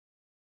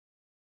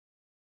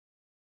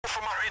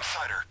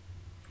insider.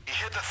 He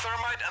hid the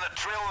thermite and the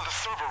drill in the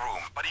server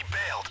room, but he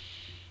bailed.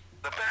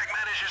 The bank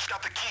manager's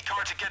got the key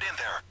card to get in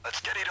there.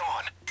 Let's get it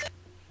on.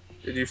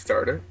 Did you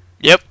start it?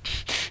 Yep.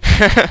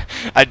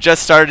 I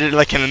just started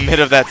like in the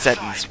middle of that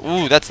sentence.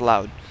 Ooh, that's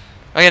loud.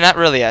 Okay, not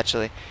really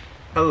actually.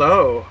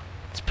 Hello.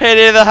 It's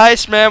Payday the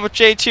Heist, man, with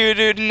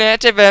JTwoDude and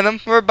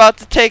AntiVenom. We're about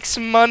to take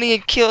some money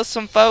and kill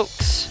some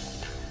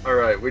folks.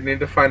 Alright, we need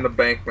to find the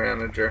bank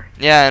manager.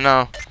 Yeah, I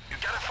know. You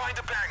gotta find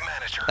the bank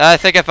manager. I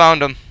think I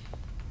found him.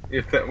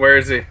 Where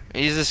is he?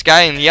 He's this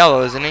guy in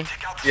yellow, isn't he?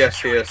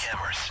 Yes, he is.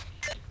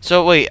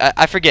 So wait,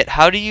 I forget.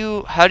 How do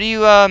you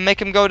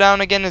make him go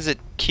down again? Is it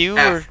Q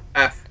or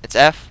F? It's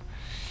F.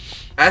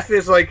 F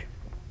is like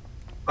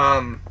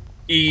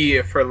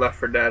E for Left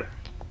 4 Dead.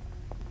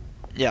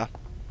 Yeah.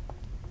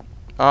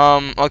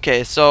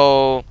 Okay,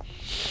 so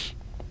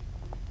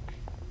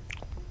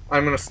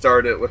I'm gonna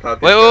start it without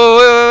the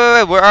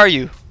wait, where are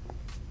you?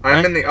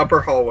 I'm in the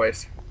upper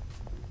hallways.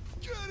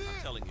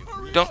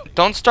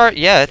 Don't start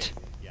yet.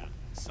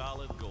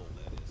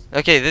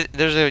 Okay,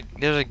 there's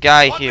a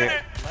guy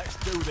here. Let's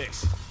do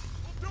this.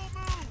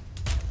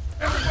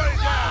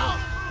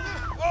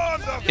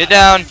 Get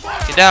down,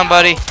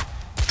 buddy.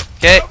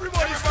 Okay.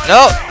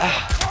 No.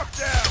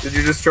 Did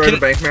you destroy the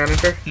bank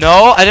manager?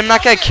 No, I'm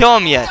not gonna kill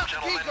him yet.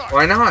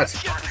 Why not?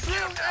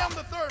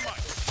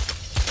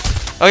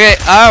 Okay.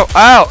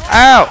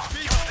 Ow.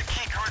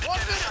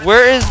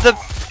 Where is the?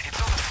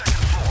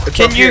 It's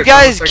Can up you here,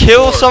 guys it's on the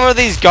kill second some of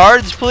these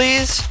guards,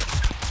 please?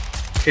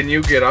 floor. Can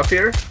you get up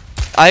here?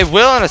 I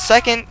will in a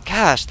second.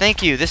 Gosh,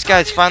 thank you. This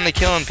guy's finally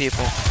killing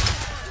people.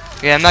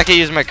 Yeah, I'm not gonna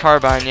use my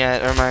carbine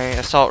yet, or my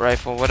assault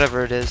rifle,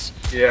 whatever it is.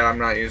 Yeah, I'm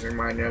not using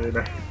mine yet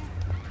either.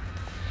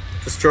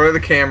 Destroy the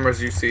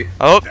cameras you see.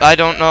 Oh, I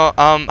don't know.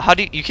 How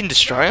do you can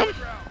destroy them?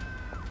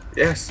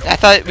 Yes. I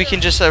thought we can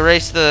just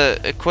erase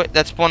the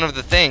That's one of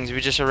the things. We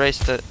just erase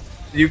the.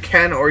 You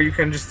can, or you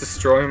can just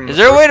destroy them. Is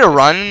there a way to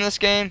run in this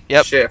game?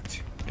 Yep.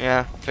 Shift.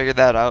 Yeah, figured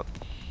that out.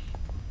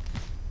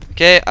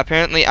 Okay,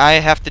 apparently I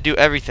have to do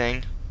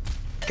everything.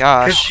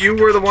 Gosh. Because you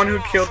were the one who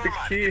killed the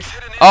key.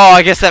 Oh,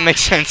 I guess that makes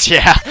sense.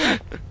 Yeah.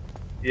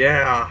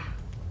 Yeah.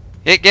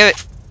 Here, give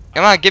it.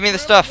 Come on, give me the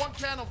stuff.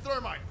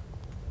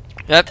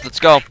 Yep, let's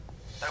go.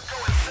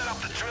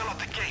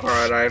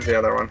 Alright, I have the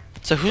other one.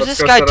 So who's Let's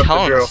this go guy set up the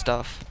telling drill. us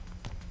stuff?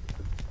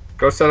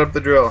 Go set up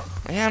the drill.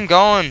 Yeah, I'm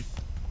going.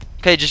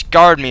 Okay, just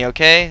guard me,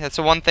 okay? That's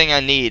the one thing I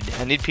need.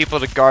 I need people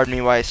to guard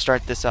me while I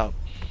start this up.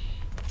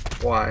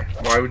 Why?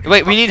 Why would you?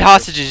 Wait, we need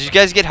hostages. You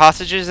guys get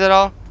hostages at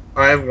all?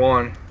 I have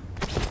one.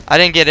 I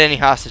didn't get any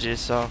hostages,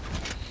 so.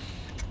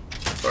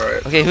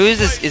 Alright. Okay, who is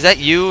this? Is that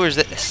you or is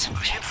that?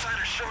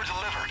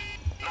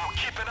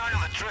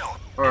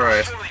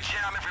 Alright.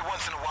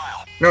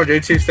 No,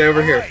 JT, stay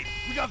over here.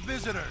 We got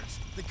visitors.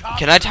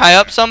 Can I tie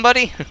up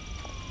somebody?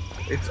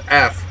 It's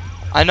F.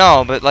 I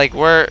know, but like,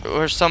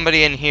 where's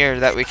somebody in here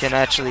that we can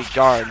actually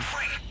guard?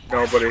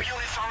 Nobody.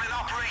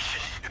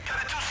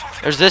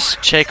 There's this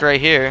chick right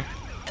here.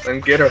 Then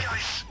get her.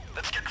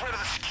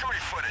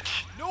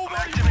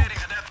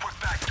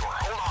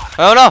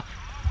 Oh no!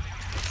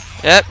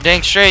 Yep,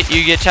 dang straight.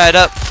 You get tied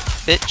up,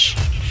 bitch.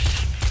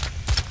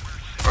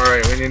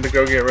 Alright, we need to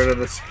go get rid of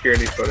the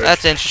security footage.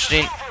 That's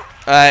interesting.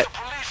 Alright.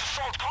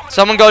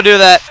 Someone go do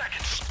that.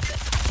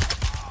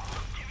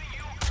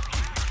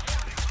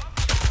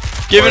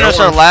 Giving us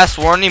our last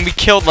warning, we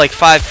killed like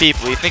 5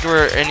 people. You think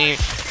we're any...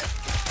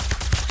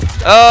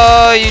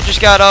 Oh, you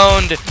just got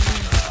owned.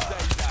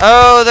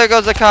 Oh, there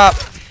goes the cop.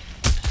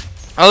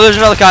 Oh, there's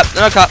another cop.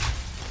 Another cop.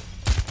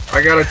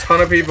 I got a ton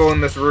of people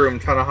in this room,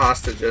 ton of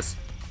hostages.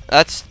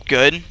 That's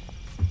good.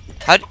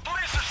 How?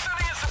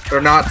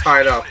 They're not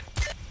tied up.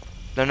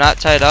 They're not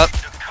tied up?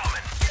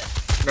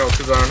 No,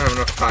 because I don't have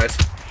enough ties.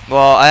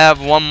 Well, I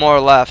have one more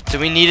left. Do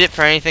we need it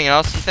for anything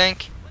else, you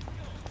think?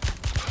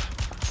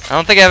 I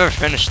don't think I ever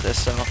finished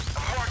this, so.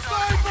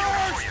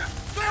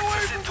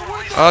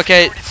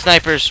 Okay,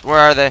 snipers, where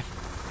are they?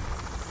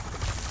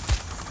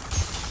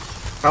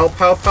 Help,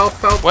 help, help,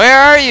 help. Where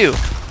are you?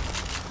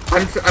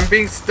 I'm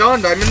being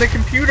stunned. I'm in the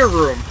computer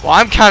room. Well,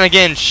 I'm kind of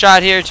getting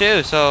shot here,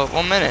 too, so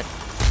 1 minute.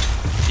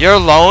 You're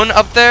alone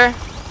up there?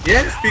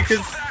 Yes, because...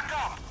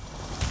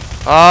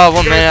 Oh,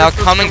 1 minute, I'll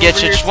come and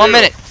get you. Just 1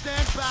 minute.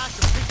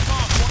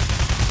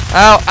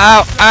 Ow,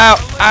 ow, ow,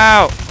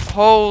 ow.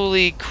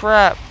 Holy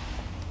crap.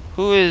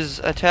 Who is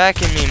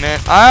attacking me, man?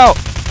 Ow!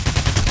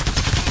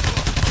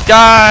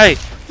 Die!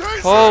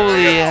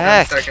 Holy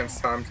heck. 10 seconds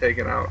till I'm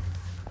taken out.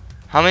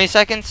 How many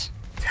seconds?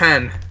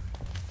 10.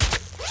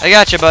 I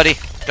got you, buddy.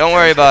 Don't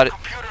worry about it.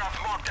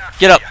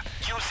 Get up.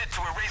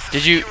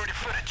 Did you...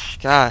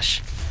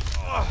 Gosh.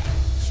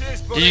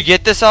 Did you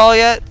get this all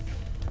yet?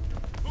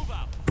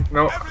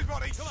 No.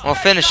 Well,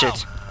 finish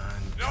it.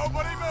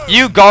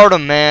 You guard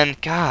him, man.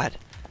 God.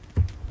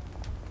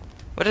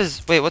 What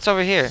is... Wait, what's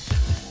over here?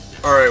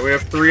 Alright, we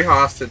have 3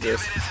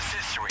 hostages.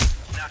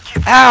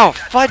 Ow!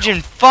 Fudge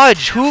and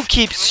fudge! Who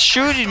keeps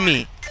shooting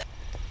me?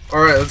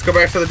 Alright, let's go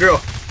back to the drill.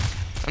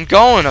 I'm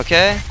going,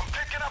 okay?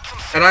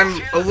 And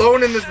I'm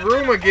alone in this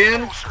room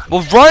again.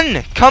 Well,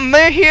 run! Come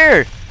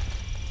here!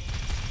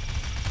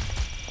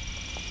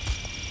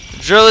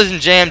 drill isn't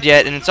jammed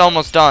yet, and it's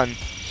almost done.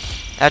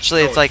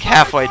 Actually, it's like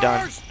halfway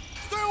done.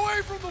 Stay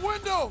away from the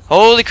window.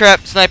 Holy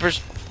crap,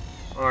 snipers.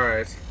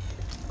 Alright.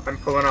 I'm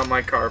pulling out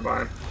my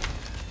carbine.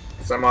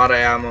 Because I'm out of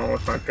ammo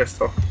with my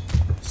pistol.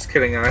 Just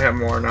kidding, I have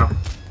more now.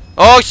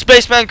 Oh,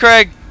 Spaceman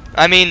Craig.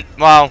 I mean,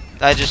 wow.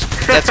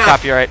 That's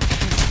copyright.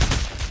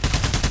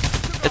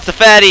 It's the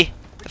fatty.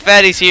 The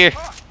fatty's here.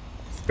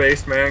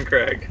 Spaceman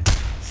Craig.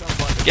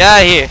 Get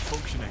out of here.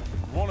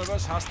 One of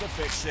us has to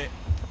fix it.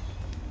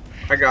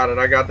 I got it,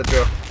 I got the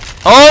drill.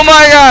 Oh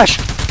my gosh.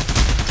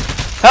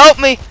 Help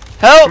me.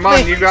 Help Come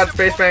on, me. you got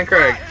Spaceman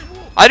Craig.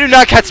 I do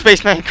not got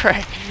Spaceman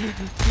Craig.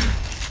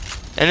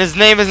 And his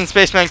name isn't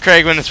Spaceman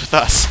Craig when it's with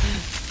us.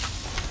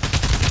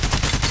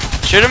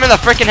 Shoot him in the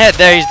freaking head.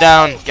 There, he's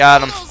down.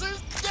 Got him.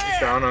 He's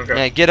down, okay.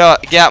 Yeah, get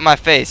out my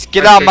face.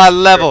 Get out my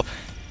level.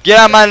 Get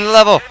out my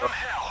level.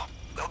 Hell,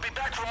 they'll be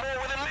back for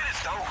more within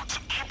minutes, though, so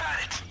keep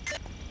at it.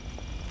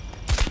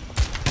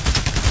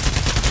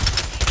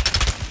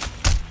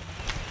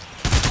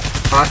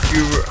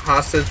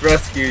 Hostage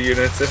rescue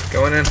units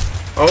going in.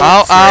 Oh,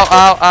 Ow, ow, sniper.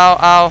 ow, ow,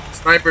 ow.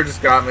 Sniper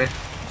just got me.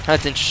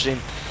 That's interesting.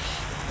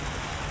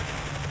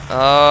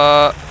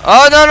 Oh,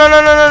 no, no,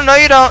 no, no, no, no,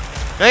 you don't.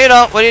 No, you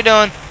don't. What are you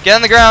doing? Get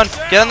on the ground.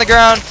 Get on the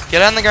ground.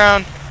 Get on the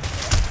ground.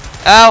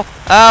 Ow,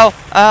 ow,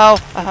 ow,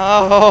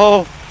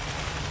 ow.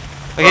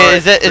 Okay, Alright,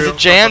 is it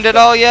jammed at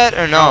all yet,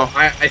 or no?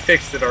 I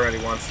fixed it already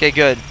once. Okay,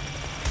 good.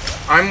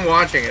 I'm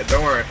watching it,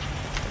 don't worry.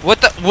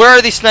 What the? Where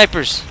are these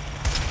snipers?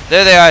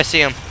 There they are, I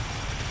see them.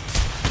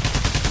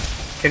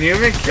 Can you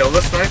even kill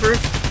the snipers?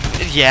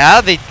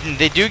 Yeah, they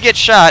do get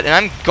shot, and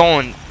I'm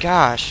going,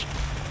 gosh.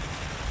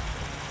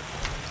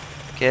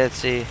 Okay, let's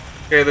see.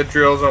 Okay, the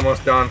drill's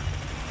almost done.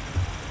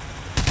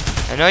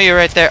 I know you're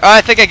right there. Oh,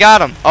 I think I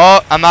got him.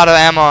 Oh, I'm out of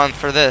ammo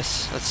for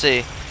this. Let's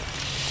see.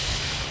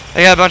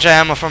 I got a bunch of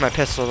ammo for my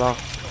pistol, though.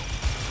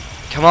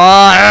 Come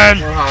on!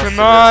 More Come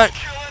on!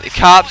 hostages. The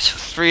cops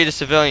free the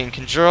civilian.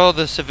 Control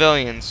the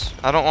civilians.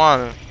 I don't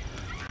want to.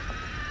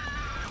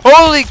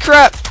 Holy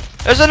crap!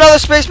 There's another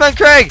Spaceman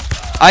Craig!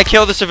 I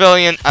killed a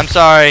civilian. I'm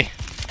sorry.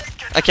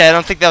 Okay, I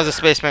don't think that was a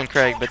Spaceman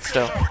Craig, but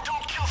still.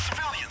 Don't kill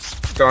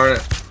civilians. Darn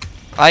it.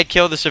 I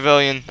killed a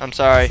civilian. I'm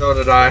sorry. So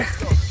did I.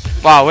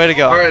 Wow, way to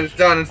go. Alright, it's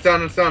done, it's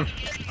done, it's done.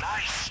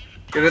 Nice.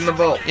 Get in the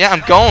vault. Yeah,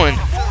 I'm going.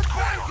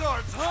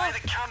 Find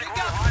the county road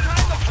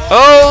right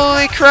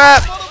Holy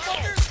crap!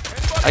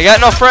 I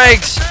got no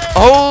frags.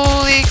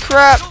 Holy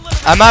crap!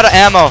 I'm out of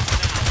ammo.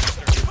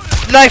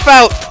 Knife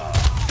out!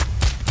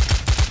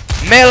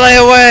 Melee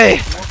away!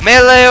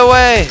 Melee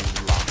away!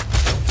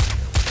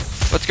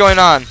 What's going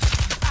on?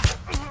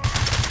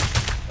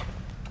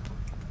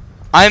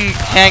 I'm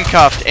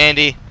handcuffed,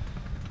 Andy.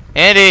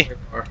 Andy!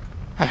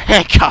 I'm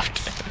handcuffed.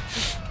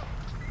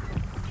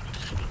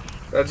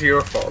 That's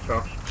your fault,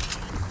 though.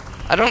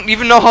 I don't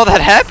even know how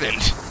that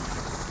happened.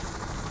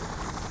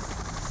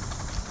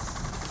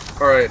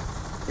 Alright,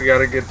 we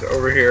gotta get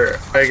over here.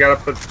 I gotta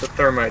put the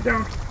thermite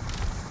down.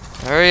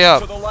 Hurry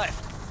up. To the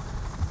left.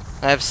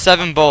 I have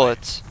 7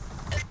 bullets.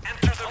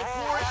 Enter the room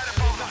right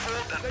above the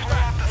vault and pull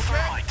out the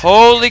thermite.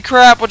 Holy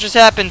crap, what just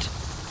happened?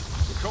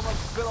 Come and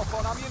fill up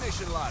on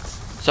ammunition, lads.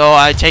 So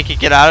I take it,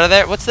 get out of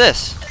there? What's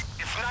this?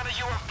 If none of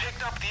you have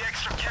picked up the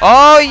extra cash,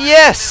 Oh,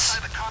 yes!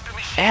 inside the copy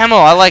machine, Ammo,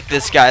 I like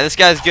this guy. This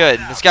guy's good.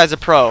 This guy's a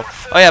pro.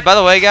 Oh yeah, by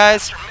the way,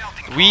 guys,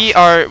 we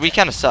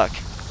kind of suck. 10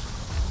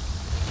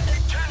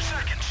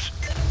 seconds.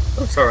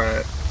 That's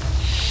alright.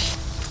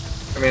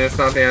 I mean, it's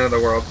not the end of the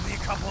world. Only a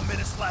couple of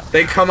minutes left.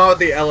 They come out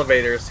the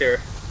elevators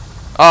here.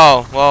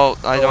 Oh, well,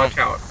 I So don't. watch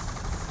out.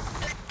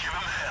 Give him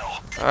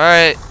hell.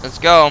 Alright, let's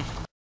go.